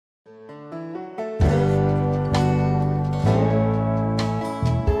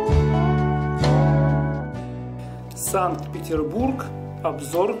Санкт-Петербург.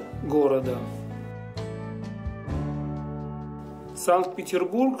 Обзор города.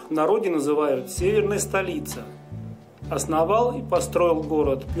 Санкт-Петербург в народе называют Северной столица. Основал и построил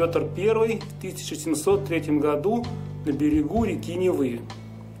город Петр Первый в 1703 году на берегу реки Невы.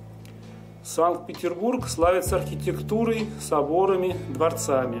 Санкт-Петербург славится архитектурой, соборами,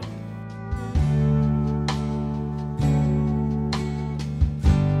 дворцами.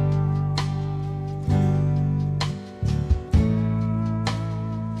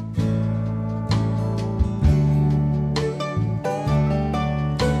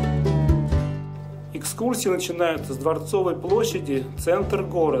 Экскурсии начинаются с Дворцовой площади, центр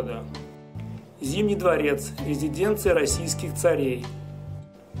города. Зимний дворец, резиденция российских царей.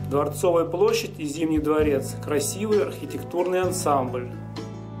 Дворцовая площадь и Зимний дворец – красивый архитектурный ансамбль.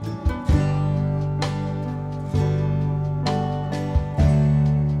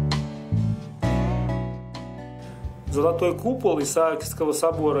 Золотой купол Исаакиевского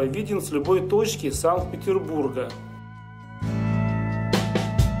собора виден с любой точки Санкт-Петербурга.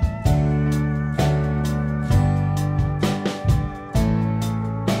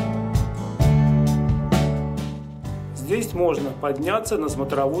 Здесь можно подняться на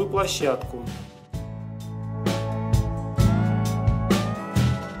смотровую площадку.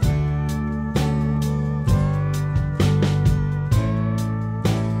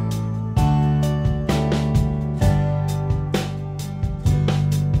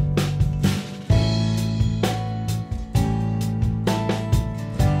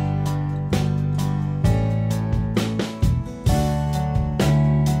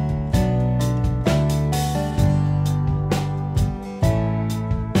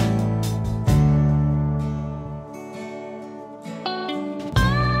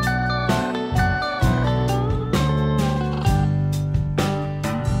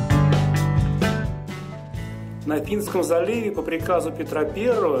 На Финском заливе по приказу Петра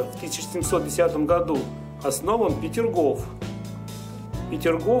Первого в 1710 году основан Петергоф.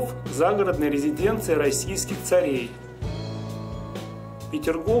 Петергоф – загородная резиденция российских царей.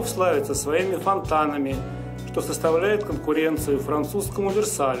 Петергоф славится своими фонтанами, что составляет конкуренцию французскому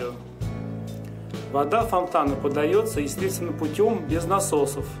Версалю. Вода фонтана подается естественным путем без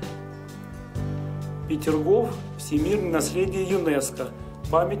насосов. Петергоф – всемирное наследие ЮНЕСКО,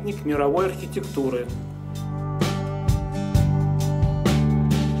 памятник мировой архитектуры.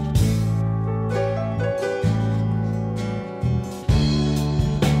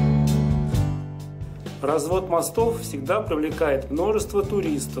 Развод мостов всегда привлекает множество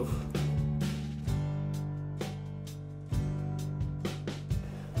туристов.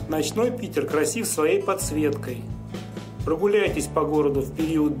 Ночной Питер красив своей подсветкой. Прогуляйтесь по городу в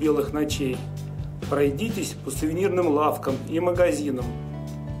период белых ночей. Пройдитесь по сувенирным лавкам и магазинам.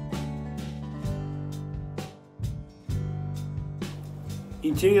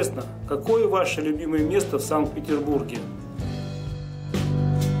 Интересно, какое ваше любимое место в Санкт-Петербурге?